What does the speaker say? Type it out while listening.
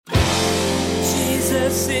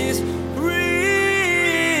Jesus is real.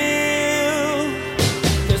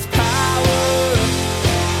 There's power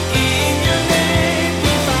in your name. We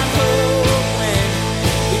find hope when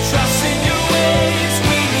we trust in your ways.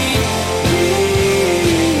 We need you.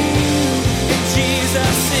 And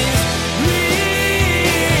Jesus is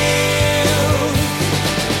real.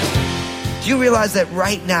 Do you realize that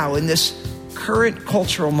right now in this current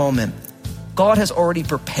cultural moment, God has already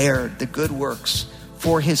prepared the good works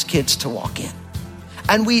for his kids to walk in?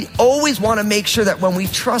 And we always want to make sure that when we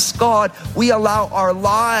trust God, we allow our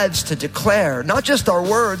lives to declare, not just our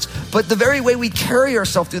words, but the very way we carry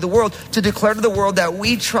ourselves through the world, to declare to the world that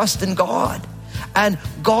we trust in God. And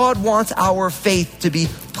God wants our faith to be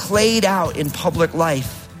played out in public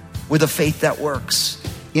life with a faith that works.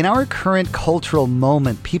 In our current cultural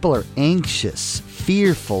moment, people are anxious,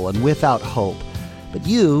 fearful, and without hope. But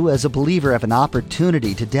you, as a believer, have an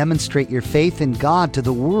opportunity to demonstrate your faith in God to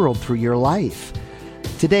the world through your life.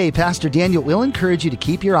 Today, Pastor Daniel will encourage you to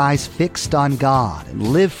keep your eyes fixed on God and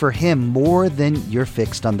live for Him more than you're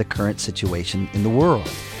fixed on the current situation in the world.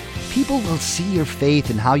 People will see your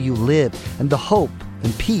faith in how you live and the hope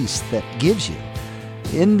and peace that gives you.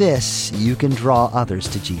 In this, you can draw others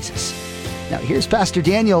to Jesus. Now, here's Pastor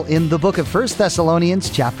Daniel in the book of 1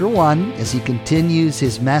 Thessalonians chapter 1 as he continues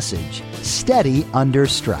his message, Steady Under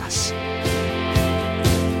Stress.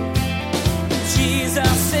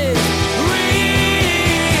 Jesus is real.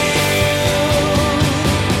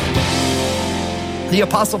 The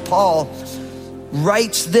Apostle Paul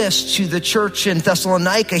writes this to the church in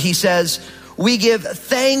Thessalonica. He says, we give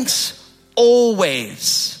thanks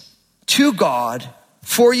always to God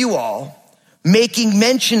for you all, making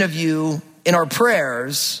mention of you in our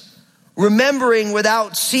prayers, remembering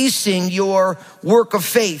without ceasing your work of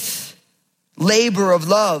faith, labor of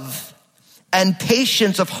love, and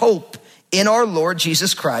patience of hope in our Lord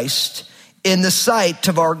Jesus Christ, in the sight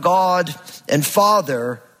of our God and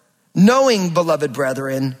Father, knowing, beloved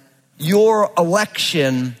brethren, your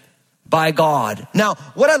election by God. Now,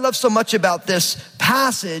 what I love so much about this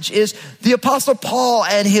passage is the Apostle Paul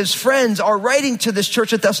and his friends are writing to this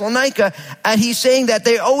church at Thessalonica, and he's saying that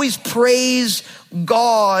they always praise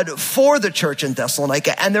God for the church in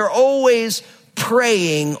Thessalonica, and they're always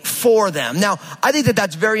praying for them. Now, I think that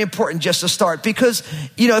that's very important just to start, because,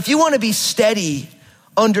 if you want to be steady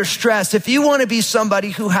under stress, if you want to be somebody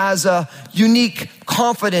who has a unique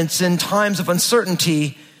confidence in times of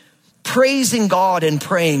uncertainty, praising God and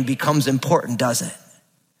praying becomes important, doesn't it?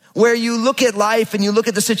 Where you look at life and you look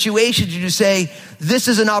at the situations, you say, this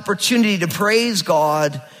is an opportunity to praise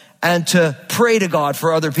God and to pray to God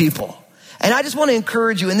for other people. And I just want to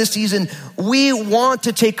encourage you in this season, we want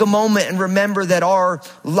to take a moment and remember that our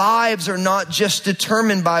lives are not just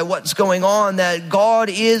determined by what's going on, that God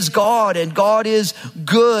is God and God is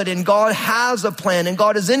good and God has a plan and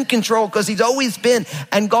God is in control because he's always been,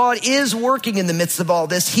 and God is working in the midst of all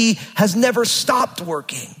this. He has never stopped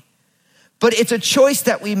working. But it's a choice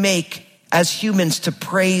that we make as humans to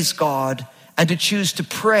praise God and to choose to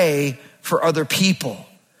pray for other people,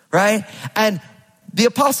 right? And the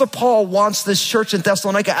Apostle Paul wants this church in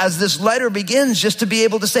Thessalonica, as this letter begins, just to be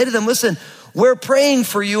able to say to them, listen, we're praying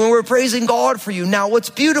for you and we're praising God for you. Now, what's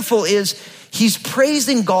beautiful is he's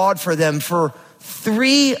praising God for them for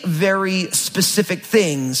three very specific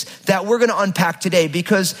things that we're going to unpack today.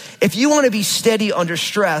 Because if you want to be steady under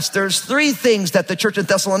stress, there's three things that the church in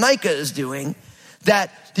Thessalonica is doing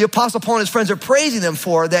that the Apostle Paul and his friends are praising them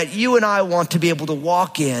for, that you and I want to be able to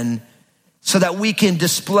walk in so that we can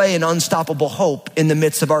display an unstoppable hope in the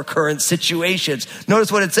midst of our current situations.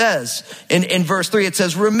 Notice what it says in verse 3. It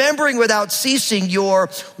says, remembering without ceasing your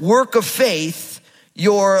work of faith,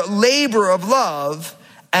 your labor of love,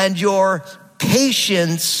 and your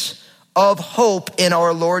patience of hope in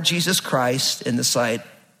our Lord Jesus Christ in the sight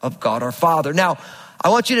of God our Father. Now, I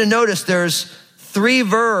want you to notice there's three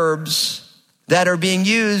verbs that are being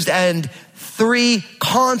used and three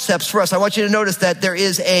concepts for us. I want you to notice that there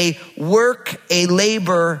is a work, a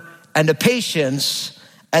labor, and a patience,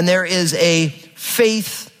 and there is a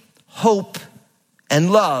faith, hope,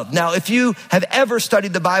 and love. Now, if you have ever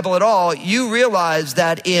studied the Bible at all, you realize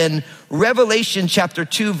that in Revelation chapter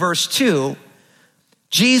 2, verse 2,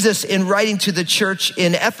 Jesus, in writing to the church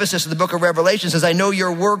in Ephesus in the book of Revelation, says, I know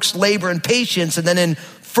your works, labor, and patience. And then in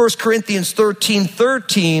 1 Corinthians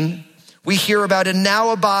 13:13, we hear about, and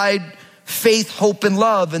now abide faith, hope, and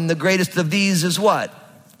love. And the greatest of these is what?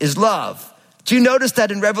 Is love. Do you notice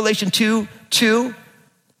that in Revelation 2:2,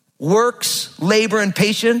 works, labor, and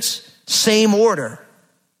patience, same order.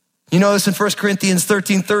 You notice in 1 Corinthians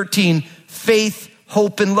 13:13, faith,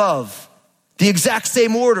 hope, and love. the exact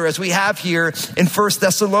same order as we have here in 1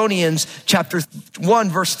 Thessalonians chapter 1,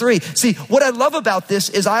 verse 3. See, what I love about this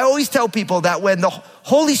is I always tell people that when the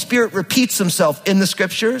Holy Spirit repeats himself in the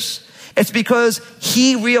scriptures, it's because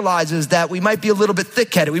he realizes that we might be a little bit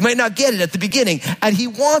thick-headed. We might not get it at the beginning. And he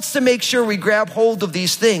wants to make sure we grab hold of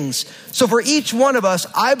these things. So for each one of us,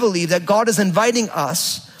 I believe that God is inviting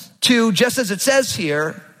us to, just as it says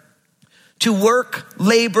here, to work,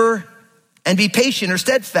 labor, and be patient or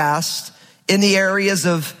steadfast in the areas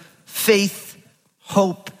of faith,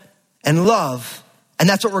 hope, and love. And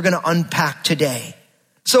that's what we're going to unpack today.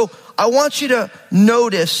 So I want you to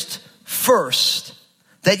notice first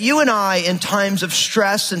that you and I, in times of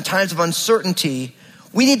stress and times of uncertainty,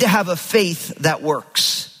 we need to have a faith that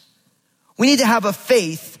works. We need to have a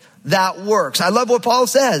faith that works. I love what Paul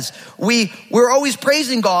says. We're always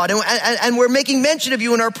praising God and we're making mention of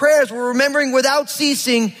you in our prayers. We're remembering without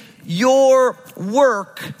ceasing your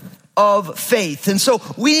work of faith. And so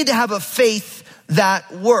we need to have a faith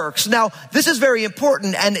that works. Now, this is very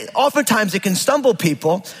important, and oftentimes it can stumble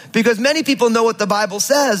people because many people know what the Bible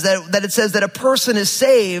says, that it says that a person is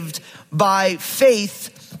saved by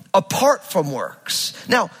faith apart from works.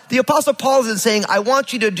 Now, the Apostle Paul isn't saying, I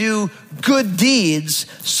want you to do good deeds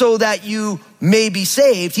so that you may be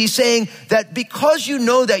saved. He's saying that because you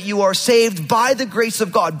know that you are saved by the grace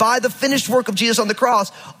of God, by the finished work of Jesus on the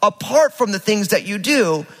cross, apart from the things that you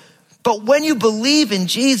do, but when you believe in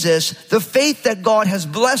Jesus, the faith that God has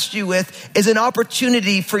blessed you with is an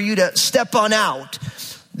opportunity for you to step on out.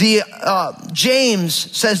 James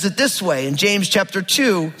says it this way in James chapter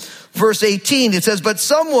 2, verse 18. It says, but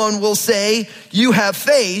someone will say, you have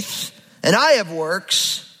faith and I have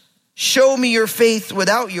works. Show me your faith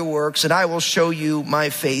without your works and I will show you my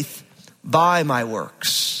faith by my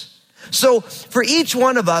works. So for each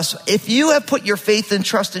one of us, if you have put your faith and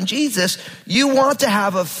trust in Jesus, you want to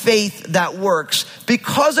have a faith that works.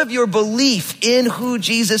 Because of your belief in who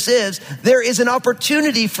Jesus is, there is an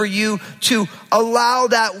opportunity for you to allow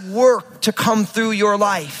that work to come through your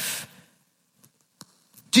life.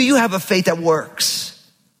 Do you have a faith that works?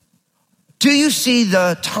 Do you see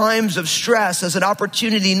the times of stress as an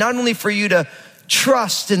opportunity not only for you to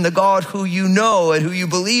trust in the God who you know and who you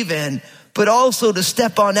believe in, but also to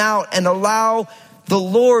step on out and allow the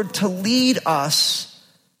Lord to lead us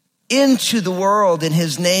into the world in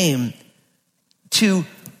his name, to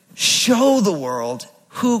show the world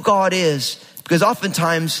who God is? Because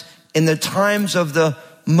oftentimes in the times of the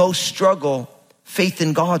most struggle, faith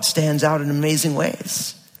in God stands out in amazing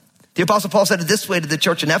ways. The Apostle Paul said it this way to the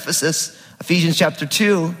church in Ephesus, Ephesians chapter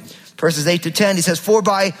 2, verses 8 to 10. He says, for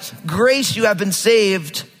by grace you have been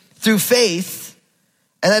saved through faith,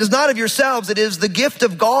 and that is not of yourselves, it is the gift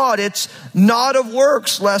of God. It's not of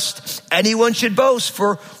works, lest anyone should boast.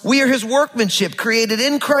 For we are his workmanship, created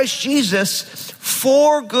in Christ Jesus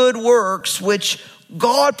for good works, which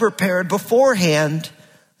God prepared beforehand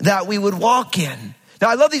that we would walk in.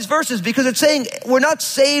 Now, I love these verses because it's saying we're not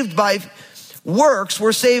saved by works,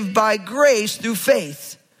 we're saved by grace through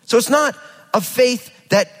faith. So it's not a faith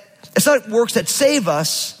it's not works that save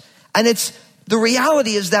us, and the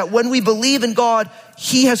reality is that when we believe in God,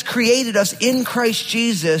 he has created us in Christ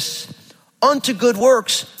Jesus unto good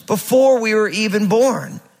works before we were even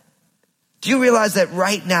born. Do you realize that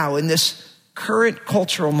right now in this current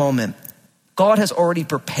cultural moment, God has already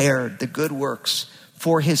prepared the good works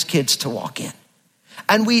for his kids to walk in?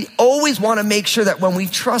 And we always want to make sure that when we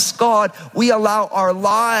trust God, we allow our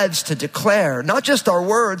lives to declare, not just our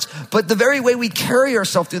words, but the very way we carry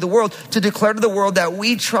ourselves through the world, to declare to the world that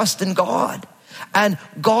we trust in God. And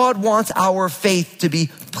God wants our faith to be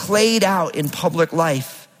played out in public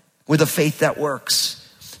life with a faith that works.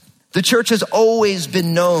 The church has always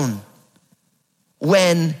been known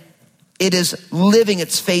when it is living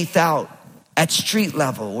its faith out at street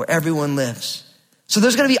level where everyone lives. So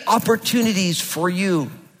there's going to be opportunities for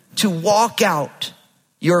you to walk out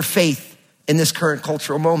your faith in this current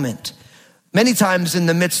cultural moment. Many times in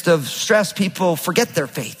the midst of stress, people forget their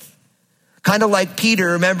faith. Kind of like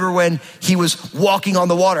Peter, remember when he was walking on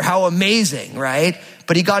the water, how amazing, right?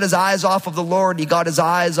 But he got his eyes off of the Lord. He got his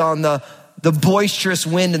eyes on the boisterous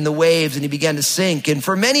wind and the waves, and he began to sink. And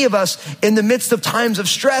for many of us, in the midst of times of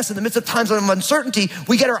stress, in the midst of times of uncertainty,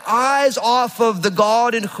 we get our eyes off of the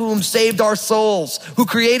God in whom saved our souls, who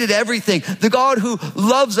created everything, the God who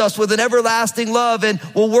loves us with an everlasting love and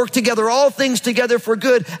will work together, all things together for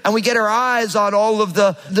good. And we get our eyes on all of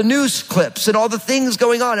the news clips and all the things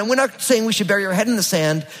going on. And we're not saying we should bury our head in the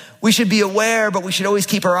sand. We should be aware, but we should always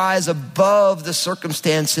keep our eyes above the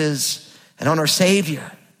circumstances and on our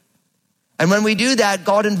Savior. And when we do that,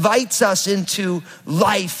 God invites us into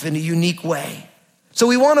life in a unique way. So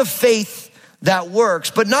we want a faith that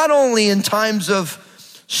works. But not only in times of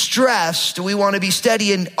stress do we want to be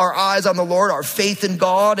steady in our eyes on the Lord, our faith in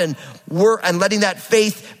God, and letting that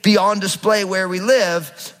faith be on display where we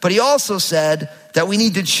live, but he also said that we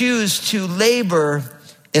need to choose to labor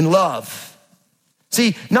in love.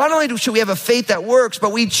 See, not only should we have a faith that works,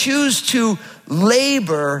 but we choose to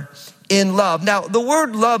labor in love. Now, the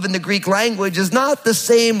word love in the Greek language is not the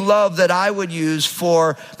same love that I would use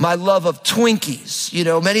for my love of Twinkies. You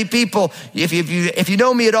know, many people, if you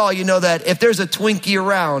know me at all, you know that if there's a Twinkie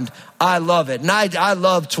around, I love it. And I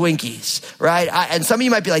love Twinkies, right? And some of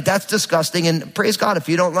you might be like, that's disgusting. And praise God, if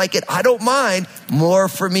you don't like it, I don't mind. More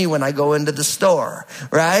for me when I go into the store,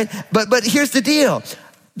 right? But here's the deal.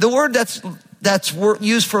 The word that's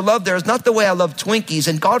used for love there is not the way I love Twinkies.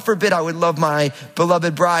 And God forbid I would love my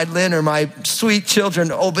beloved bride, Lynn, or my sweet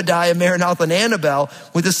children, Obadiah, Maranatha, and Annabelle,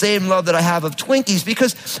 with the same love that I have of Twinkies.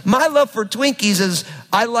 Because my love for Twinkies is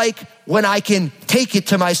I like when I can take it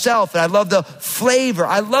to myself. And I love the flavor.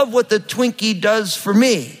 I love what the Twinkie does for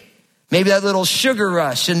me. Maybe that little sugar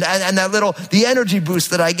rush and that the energy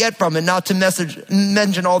boost that I get from it, not to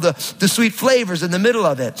mention all the sweet flavors in the middle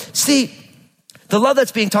of it. See, the love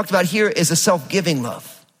that's being talked about here is a self-giving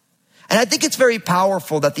love. And I think it's very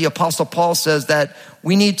powerful that the Apostle Paul says that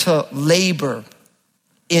we need to labor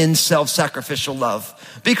in self-sacrificial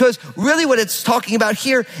love. Because really what it's talking about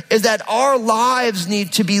here is that our lives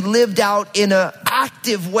need to be lived out in an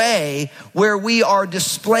active way where we are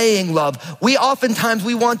displaying love. We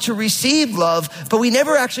want to receive love, but we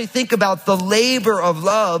never actually think about the labor of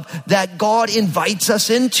love that God invites us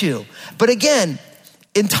into. But again,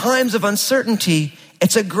 in times of uncertainty,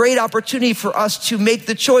 it's a great opportunity for us to make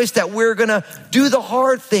the choice that we're going to do the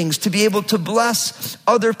hard things to be able to bless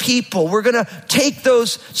other people. We're going to take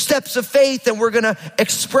those steps of faith and we're going to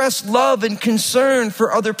express love and concern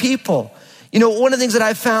for other people. You know, one of the things that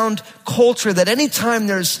I've found culture, that anytime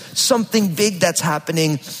there's something big that's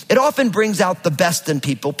happening, it often brings out the best in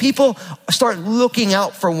people. People start looking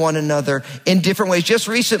out for one another in different ways. Just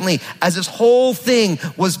recently, as this whole thing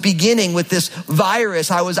was beginning with this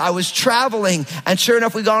virus, I was traveling, and sure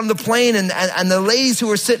enough, we got on the plane, and the ladies who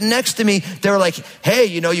were sitting next to me, they were like, hey,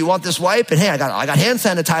 you know, you want this wipe? And hey, I got hand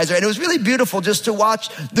sanitizer. And it was really beautiful just to watch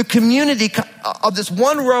the community of this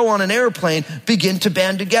one row on an airplane begin to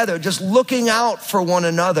band together, just looking out for one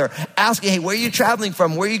another, asking, hey, where are you traveling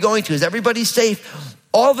from? Where are you going to? Is everybody safe?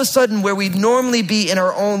 All of a sudden, where we'd normally be in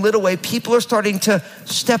our own little way, people are starting to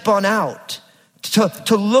step on out,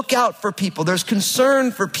 to look out for people. There's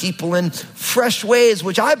concern for people in fresh ways,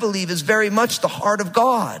 which I believe is very much the heart of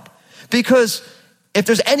God. Because if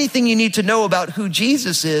there's anything you need to know about who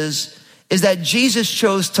Jesus is that Jesus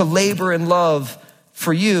chose to labor in love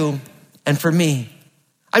for you and for me.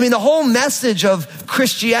 I mean, the whole message of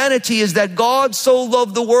Christianity is that God so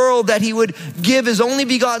loved the world that he would give his only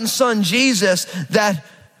begotten son, Jesus, that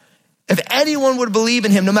if anyone would believe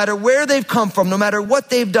in him, no matter where they've come from, no matter what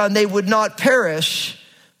they've done, they would not perish,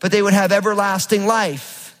 but they would have everlasting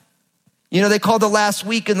life. You know, they call the last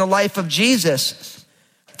week in the life of Jesus,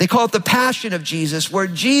 they call it the Passion of Jesus, where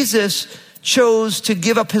Jesus chose to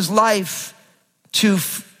give up his life to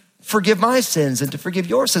forgive my sins and to forgive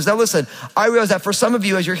your sins. Now listen, I realize that for some of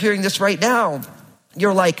you, as you're hearing this right now,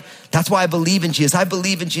 you're like, that's why I believe in Jesus. I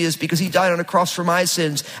believe in Jesus because he died on a cross for my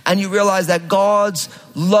sins. And you realize that God's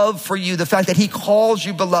love for you, the fact that he calls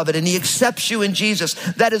you beloved and he accepts you in Jesus,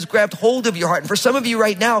 that has grabbed hold of your heart. And for some of you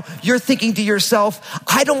right now, you're thinking to yourself,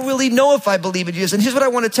 I don't really know if I believe in Jesus. And here's what I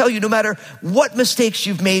want to tell you, no matter what mistakes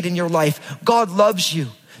you've made in your life, God loves you.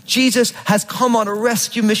 Jesus has come on a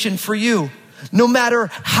rescue mission for you. No matter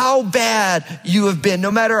how bad you have been,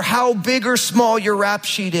 no matter how big or small your rap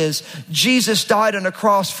sheet is, Jesus died on a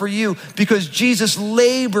cross for you because Jesus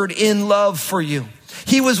labored in love for you.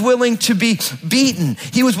 He was willing to be beaten.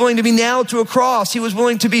 He was willing to be nailed to a cross. He was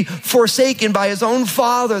willing to be forsaken by his own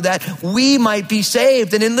Father that we might be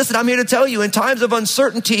saved. And listen, I'm here to tell you, in times of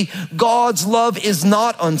uncertainty, God's love is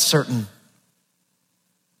not uncertain.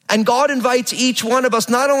 And God invites each one of us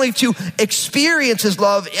not only to experience his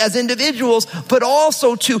love as individuals, but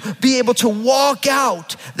also to be able to walk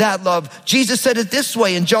out that love. Jesus said it this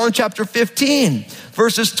way in John chapter 15,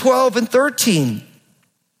 verses 12 and 13.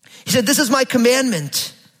 He said, this is my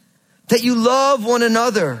commandment, that you love one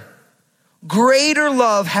another. Greater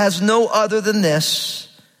love has no other than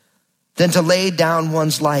this, than to lay down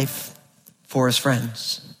one's life for his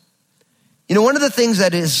friends. You know, one of the things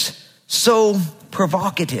that is so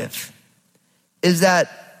provocative is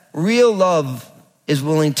that real love is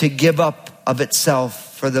willing to give up of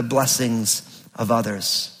itself for the blessings of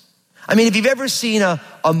others. I mean, if you've ever seen a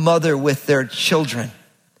mother with their children,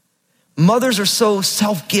 mothers are so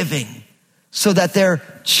self-giving. so that their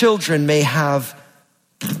children may have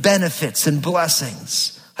benefits and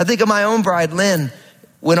blessings. I think of my own bride, Lynn,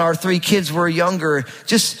 when our 3 kids were younger,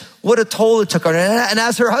 just what a toll it took on her. And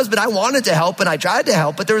as her husband, I wanted to help and I tried to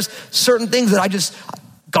help, but there was certain things that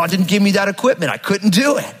God didn't give me that equipment. I couldn't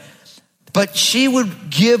do it. But she would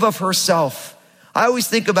give of herself. I always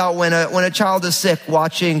think about when a child is sick,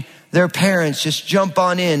 watching their parents just jump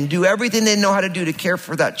on in, do everything they know how to do to care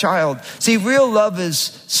for that child. See, real love is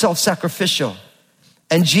self-sacrificial.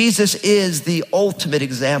 And Jesus is the ultimate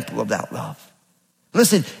example of that love.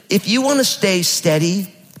 Listen, if you want to stay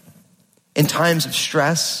steady in times of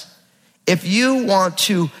stress, if you want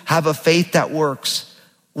to have a faith that works,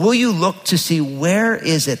 will you look to see where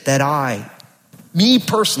is it that me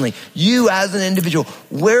personally, you as an individual,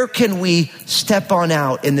 where can we step on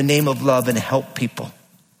out in the name of love and help people?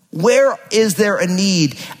 Where is there a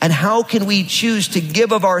need, and how can we choose to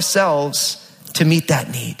give of ourselves to meet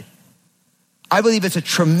that need? I believe it's a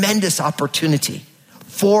tremendous opportunity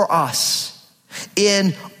for us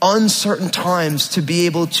in uncertain times to be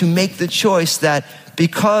able to make the choice that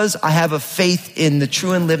because I have a faith in the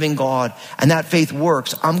true and living God, and that faith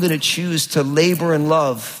works, I'm going to choose to labor and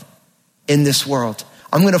love in this world.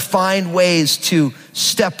 I'm going to find ways to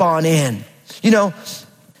step on in. You know,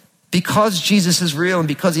 because Jesus is real and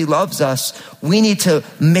because he loves us, we need to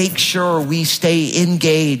make sure we stay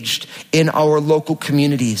engaged in our local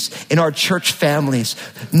communities, in our church families.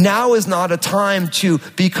 Now is not a time to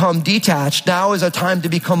become detached. Now is a time to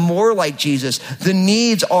become more like Jesus. The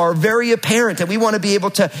needs are very apparent, and we want to be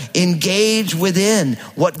able to engage within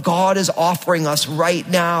what God is offering us right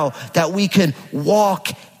now, that we can walk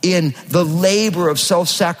in the labor of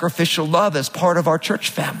self-sacrificial love as part of our church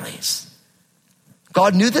families.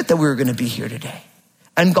 God knew that we were going to be here today.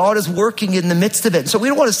 And God is working in the midst of it. So we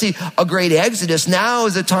don't want to see a great exodus. Now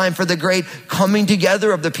is the time for the great coming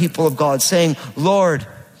together of the people of God, saying, Lord,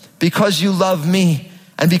 because you love me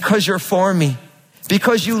and because you're for me,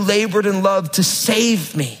 because you labored in love to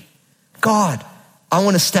save me, God, I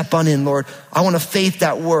want to step on in, Lord. I want a faith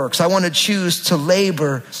that works. I want to choose to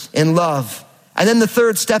labor in love. And then the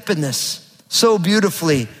third step in this, so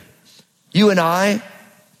beautifully, you and I,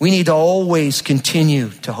 we need to always continue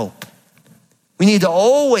to hope. We need to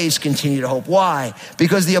always continue to hope. Why?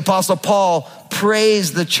 Because the Apostle Paul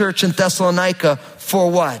praised the church in Thessalonica for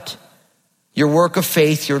what? Your work of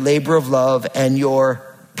faith, your labor of love, and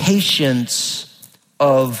your patience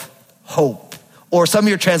of hope. Or some of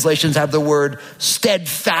your translations have the word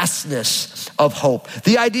steadfastness of hope.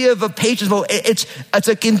 The idea of a patience of hope, it's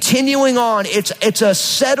a continuing on. It's a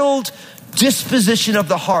settled disposition of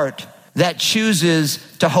the heart that chooses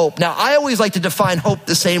to hope. Now, I always like to define hope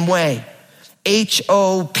the same way.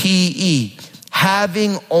 H-O-P-E,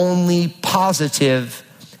 having only positive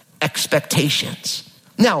expectations.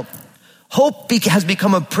 Now, hope has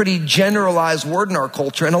become a pretty generalized word in our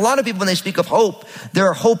culture. And a lot of people, when they speak of hope,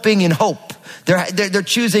 they're hoping in hope. They're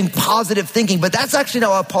choosing positive thinking, but that's actually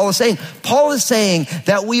not what Paul is saying. Paul is saying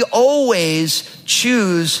that we always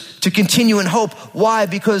choose to continue in hope. Why?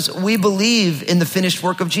 Because we believe in the finished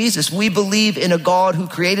work of Jesus. We believe in a God who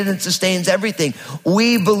created and sustains everything.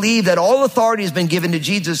 We believe that all authority has been given to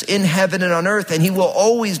Jesus in heaven and on earth, and he will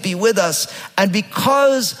always be with us. And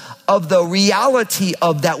because of the reality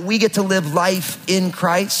of that we get to live life in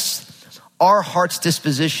Christ, our heart's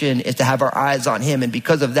disposition is to have our eyes on him. And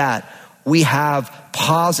because of that, we have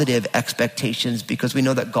positive expectations because we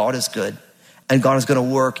know that God is good and God is going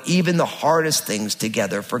to work even the hardest things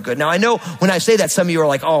together for good. Now, I know when I say that, some of you are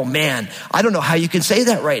like, oh man, I don't know how you can say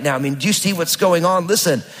that right now. I mean, do you see what's going on?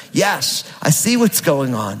 Listen, yes, I see what's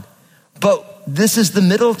going on. But this is the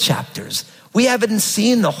middle chapters. We haven't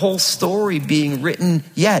seen the whole story being written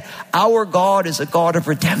yet. Our God is a God of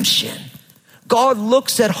redemption. God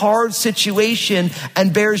looks at hard situation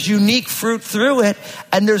and bears unique fruit through it,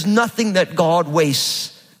 and there's nothing that God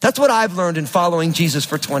wastes. That's what I've learned in following Jesus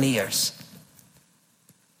for 20 years.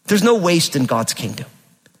 There's no waste in God's kingdom.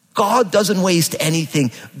 God doesn't waste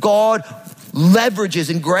anything. God leverages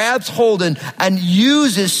and grabs hold and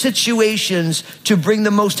uses situations to bring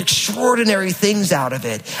the most extraordinary things out of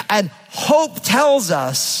it. And hope tells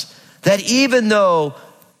us that even though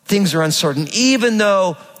things are uncertain, even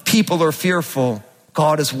though people are fearful,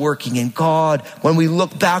 God is working. And God, when we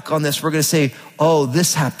look back on this, we're going to say, oh,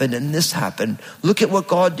 this happened and this happened. Look at what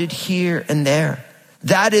God did here and there.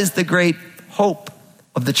 That is the great hope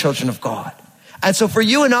of the children of God. And so for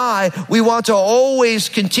you and I, we want to always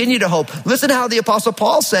continue to hope. Listen how the Apostle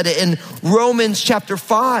Paul said it in Romans chapter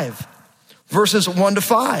 5, verses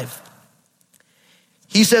 1-5.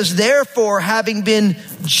 He says, therefore, having been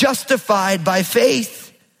justified by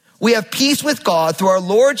faith, we have peace with God through our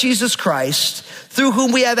Lord Jesus Christ, through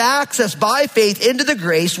whom we have access by faith into the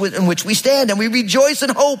grace in which we stand. And we rejoice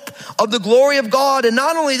in hope of the glory of God. And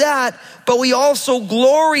not only that, but we also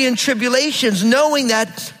glory in tribulations, knowing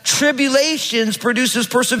that tribulations produces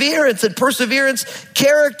perseverance, and perseverance,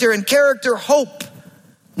 character, and character, hope.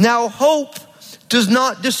 Now, hope does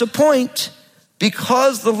not disappoint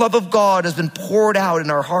because the love of God has been poured out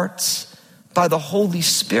in our hearts by the Holy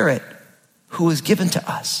Spirit who is given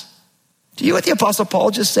to us. Do you hear what the Apostle Paul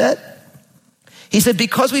just said? He said,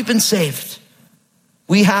 because we've been saved,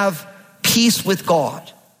 we have peace with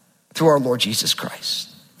God through our Lord Jesus Christ.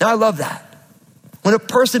 Now, I love that. When a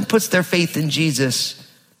person puts their faith in Jesus,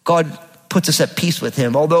 God puts us at peace with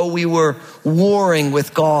him. Although we were warring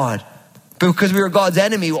with God, because we were God's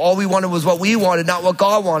enemy, all we wanted was what we wanted, not what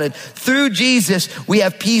God wanted. Through Jesus, we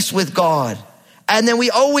have peace with God. And then we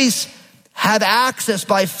always have access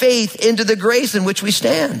by faith into the grace in which we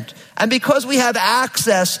stand. And because we have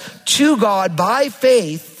access to God by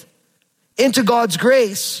faith into God's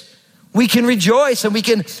grace, we can rejoice and we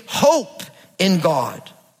can hope in God.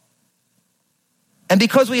 And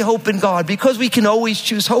because we hope in God, because we can always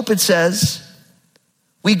choose hope, it says,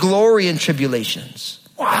 we glory in tribulations.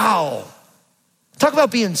 Wow. Talk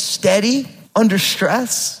about being steady under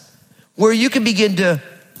stress, where you can begin to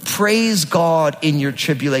praise God in your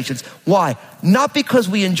tribulations. Why? Not because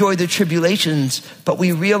we enjoy the tribulations, but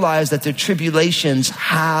we realize that the tribulations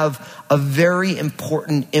have a very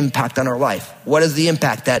important impact on our life. What is the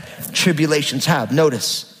impact that tribulations have?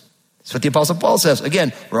 Notice, that's what the Apostle Paul says.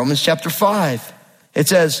 Again, Romans chapter 5. It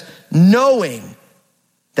says, knowing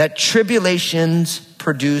that tribulations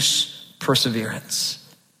produce perseverance.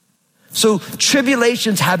 So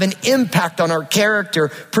tribulations have an impact on our character,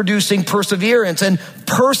 producing perseverance. And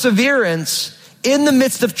perseverance in the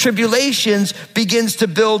midst of tribulations begins to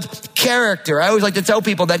build character. I always like to tell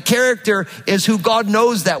people that character is who God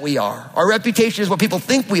knows that we are. Our reputation is what people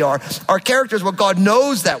think we are. Our character is what God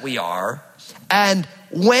knows that we are. And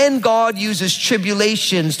when God uses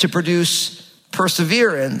tribulations to produce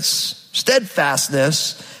perseverance,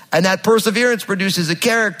 steadfastness, and that perseverance produces a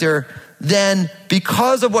character, then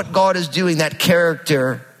because of what God is doing, that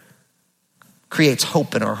character creates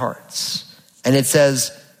hope in our hearts. And it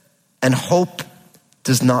says, and hope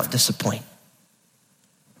does not disappoint.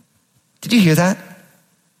 Did you hear that?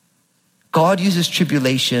 God uses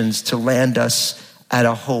tribulations to land us at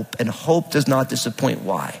a hope, and hope does not disappoint.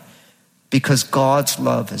 Why? Because God's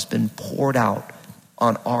love has been poured out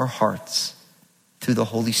on our hearts through the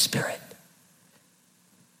Holy Spirit.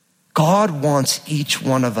 God wants each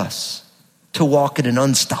one of us to walk in an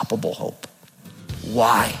unstoppable hope.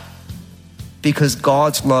 Why? Because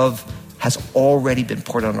God's love has already been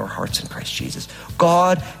poured on our hearts in Christ Jesus.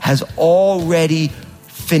 God has already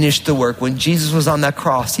finished the work. When Jesus was on that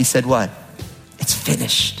cross, he said what? It's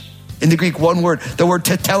finished. In the Greek, one word, the word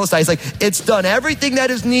tetelestai, is like, it's done. Everything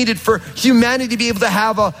that is needed for humanity to be able to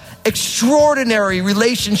have an extraordinary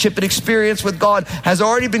relationship and experience with God has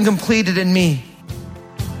already been completed in me.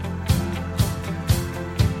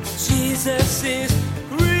 Jesus is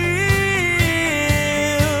real.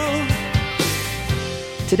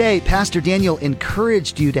 Today, Pastor Daniel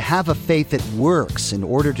encouraged you to have a faith that works in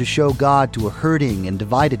order to show God to a hurting and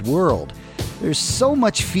divided world. There's so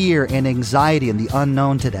much fear and anxiety in the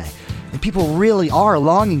unknown today, and people really are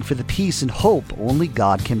longing for the peace and hope only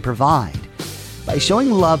God can provide. By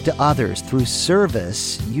showing love to others through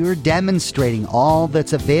service, you're demonstrating all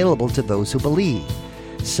that's available to those who believe.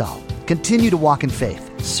 So, continue to walk in faith,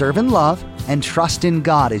 serve in love, and trust in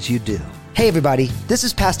God as you do. Hey everybody, this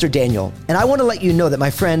is Pastor Daniel, and I want to let you know that, my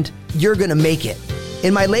friend, you're going to make it.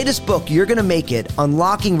 In my latest book, You're Going to Make It,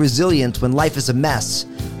 Unlocking Resilience When Life is a Mess,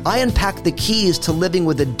 I unpack the keys to living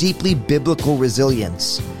with a deeply biblical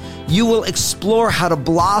resilience. You will explore how to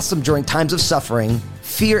blossom during times of suffering,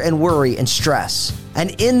 fear and worry and stress.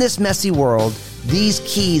 And in this messy world, these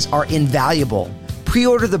keys are invaluable.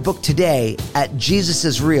 Pre-order the book today at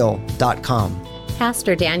JesusIsReal.com.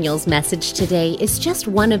 Pastor Daniel's message today is just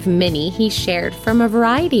one of many he shared from a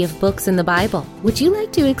variety of books in the Bible. Would you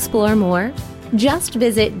like to explore more? Just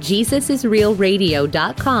visit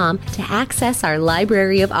JesusIsRealRadio.com to access our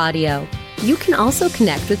library of audio. You can also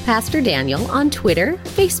connect with Pastor Daniel on Twitter,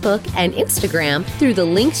 Facebook, and Instagram through the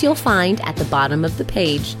links you'll find at the bottom of the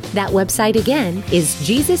page. That website again is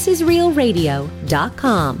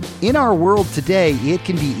JesusIsRealRadio.com. In our world today, it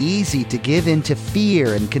can be easy to give in to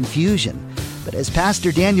fear and confusion. But as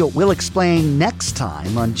Pastor Daniel will explain next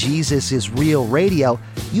time on Jesus is Real Radio,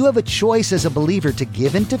 you have a choice as a believer to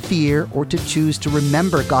give in to fear or to choose to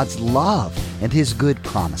remember God's love and His good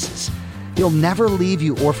promises. He'll never leave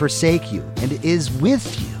you or forsake you and is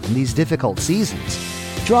with you in these difficult seasons.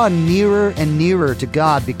 Draw nearer and nearer to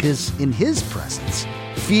God because in His presence,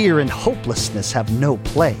 fear and hopelessness have no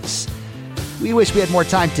place. We wish we had more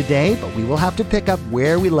time today, but we will have to pick up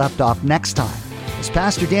where we left off next time as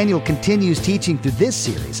Pastor Daniel continues teaching through this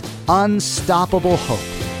series, Unstoppable Hope,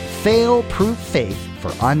 Fail-Proof Faith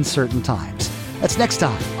for Uncertain Times. That's next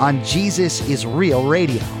time on Jesus is Real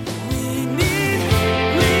Radio.